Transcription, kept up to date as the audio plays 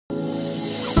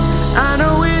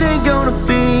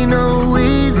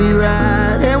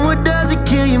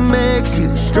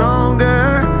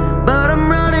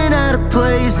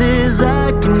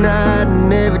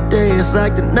feels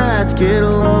like the nights get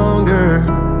longer.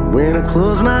 When I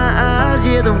close my eyes,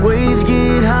 yeah, the waves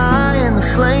get high and the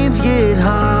flames get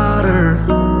hotter.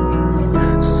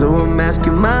 So I'm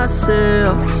asking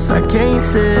myself, 'cause I can't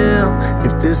tell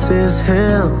if this is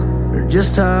hell or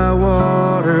just high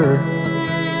water.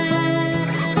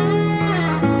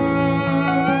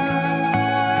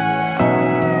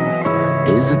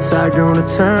 Is the tide gonna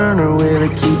turn or will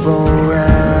it keep on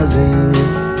rising?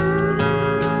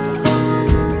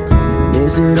 And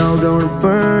is it all gonna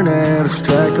burn out or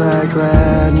strike like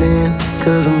lightning?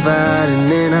 'Cause I'm fighting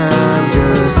and I'm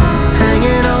just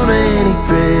hanging on to any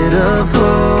thread of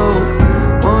hope,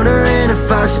 wondering if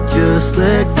I should just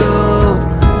let go.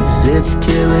 'Cause it's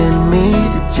killing me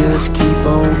to just keep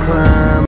on climbing.